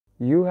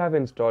You have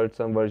installed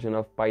some version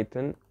of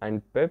Python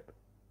and pip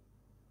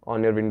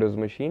on your Windows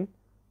machine,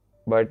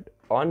 but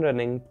on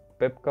running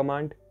pip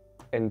command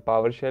in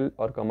PowerShell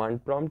or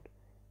command prompt,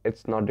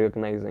 it's not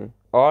recognizing.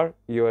 Or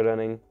you are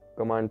running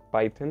command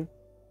Python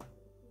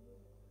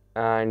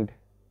and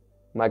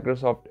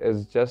Microsoft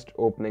is just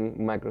opening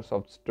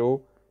Microsoft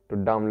Store to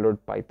download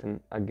Python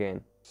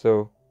again.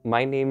 So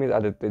my name is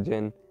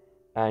ADITYA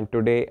and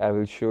today I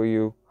will show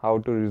you how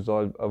to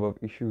resolve our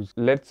issues.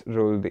 Let's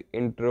roll the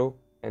intro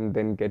and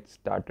then get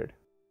started.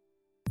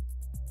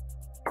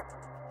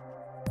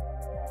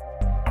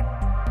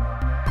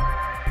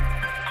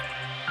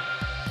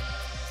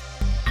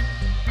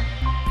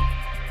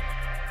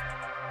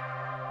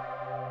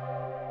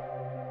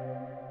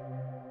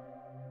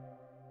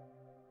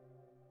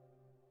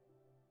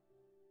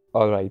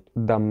 Alright,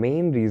 the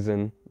main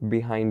reason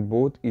behind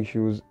both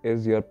issues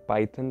is your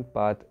Python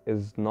path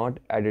is not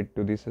added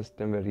to the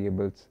system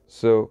variables.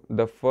 So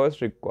the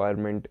first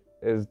requirement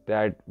is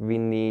that we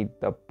need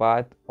the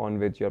path on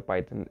which your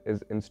Python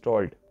is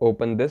installed.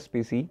 Open this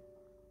PC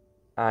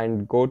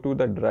and go to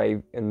the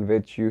drive in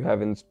which you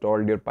have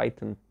installed your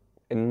Python.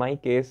 In my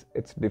case,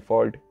 it's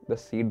default the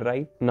C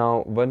drive.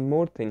 Now, one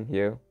more thing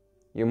here,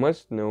 you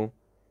must know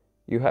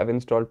you have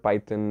installed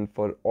Python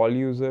for all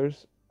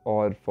users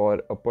or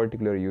for a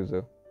particular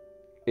user.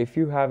 If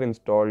you have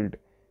installed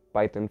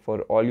Python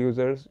for all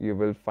users, you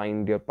will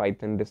find your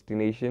Python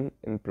destination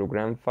in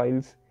program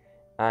files,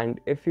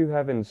 and if you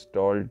have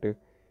installed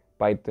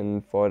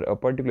Python for a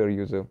particular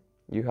user,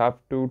 you have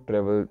to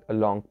travel a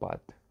long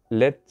path.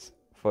 Let's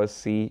first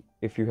see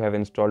if you have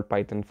installed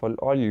Python for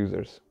all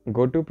users.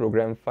 Go to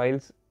program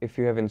files if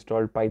you have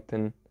installed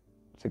Python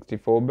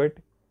 64-bit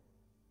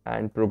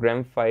and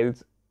program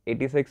files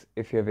 86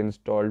 if you have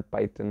installed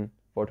Python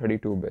for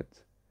 32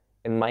 bits.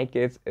 In my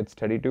case, it's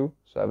 32,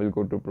 so I will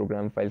go to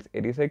program files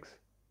 86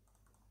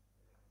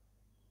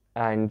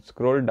 and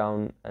scroll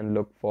down and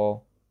look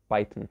for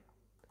Python.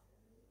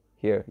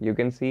 Here you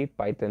can see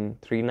Python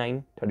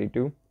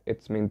 3932.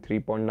 It's mean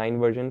 3.9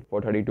 version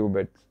for 32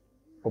 bits.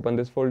 Open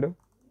this folder,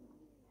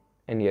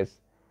 and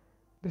yes,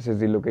 this is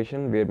the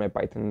location where my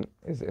Python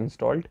is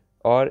installed.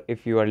 Or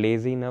if you are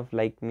lazy enough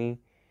like me,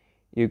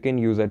 you can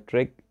use a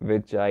trick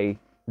which I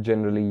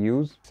generally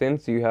use.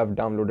 Since you have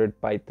downloaded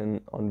Python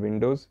on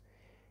Windows,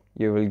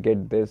 you will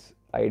get this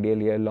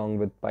ideally along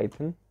with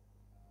Python.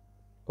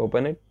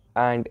 Open it,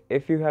 and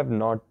if you have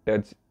not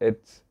touched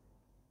its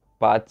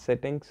path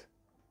settings,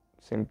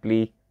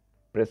 simply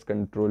press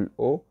Ctrl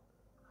O,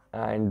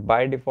 and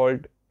by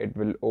default it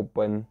will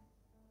open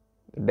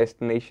the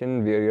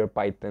destination where your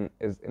Python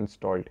is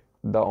installed.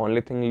 The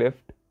only thing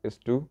left is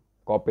to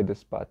copy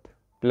this path.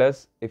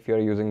 Plus, if you are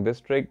using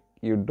this trick,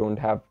 you don't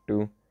have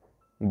to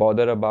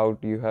bother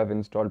about you have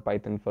installed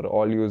Python for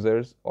all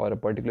users or a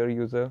particular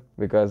user,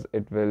 because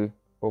it will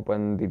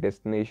open the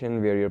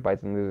destination where your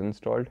Python is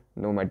installed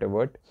no matter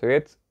what. So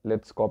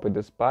let's copy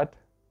this path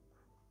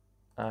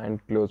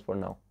and close for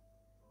now.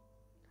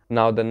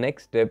 Now the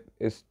next step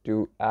is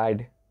to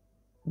add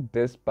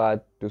this path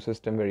to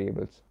system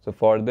variables. So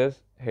for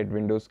this, hit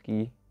Windows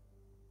key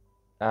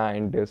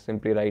and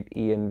simply write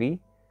env.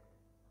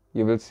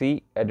 You will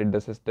see edit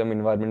the system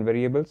environment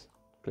variables.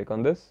 Click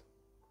on this,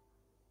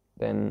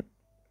 then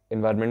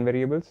environment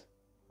variables,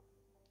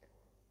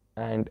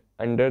 and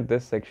under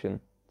this section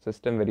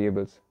system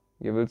variables,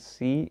 you will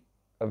see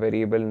a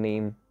variable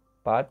name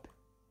path.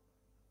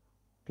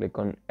 Click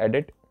on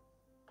edit,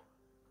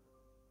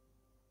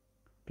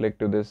 click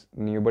to this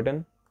new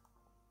button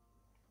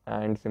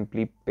and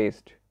simply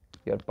paste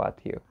your path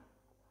here.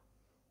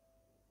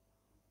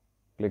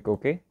 Click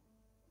OK.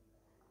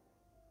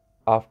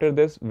 After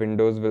this,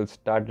 Windows will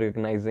start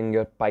recognizing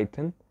your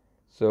Python,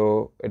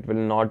 so it will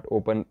not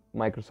open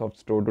Microsoft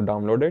Store to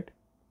download it.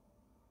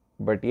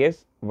 But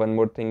yes, one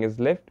more thing is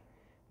left,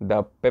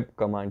 the pip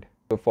command.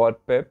 So for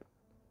pip,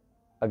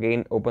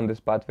 again open this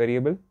path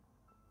variable,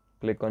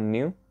 click on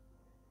new,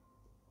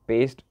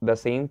 paste the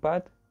same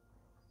path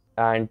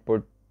and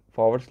put /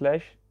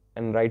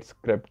 and write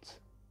scripts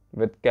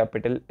with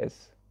capital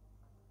S.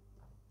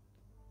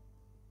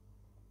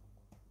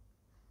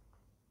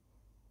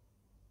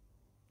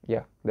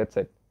 Yeah, that's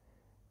it.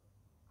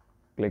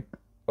 Click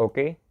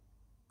OK,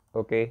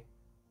 OK,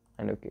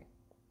 and OK.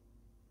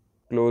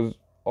 Close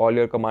all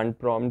your command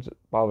prompts,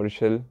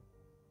 PowerShell,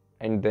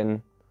 and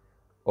then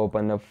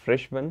open a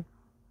fresh one,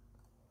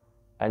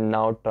 and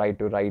now try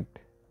to write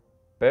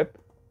pip,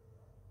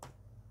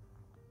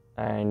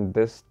 and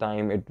this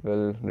time it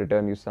will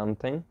return you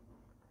something.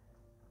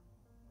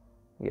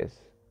 Yes,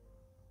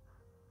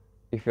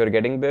 if you're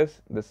getting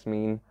this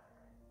means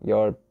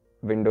your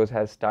Windows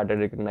has started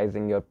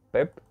recognizing your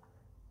pip,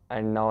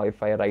 and now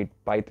if I write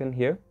Python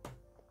here,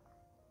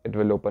 it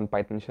will open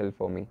Python shell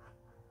for me.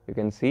 You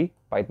can see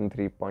Python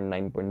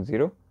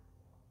 3.9.0,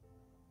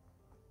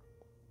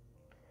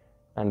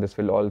 and this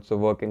will also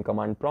work in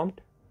command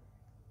prompt.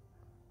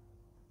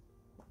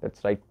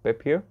 Let's write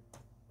pip here,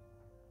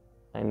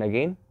 and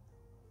again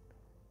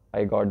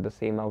I got the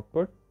same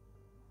output.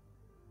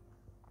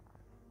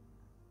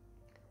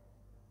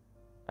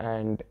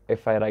 And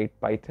if I write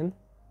Python,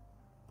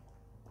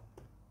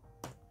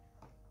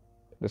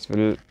 this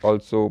will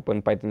also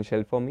open Python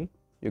shell for me.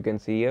 You can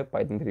see here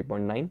Python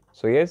 3.9.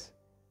 So yes,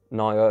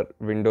 now your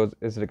Windows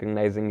is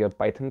recognizing your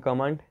Python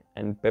command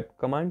and pip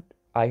command.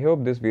 I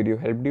hope this video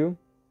helped you.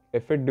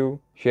 If it do,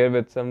 share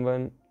with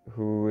someone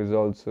who is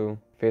also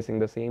facing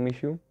the same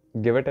issue.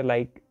 Give it a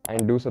like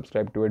and do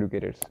subscribe to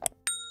Educators.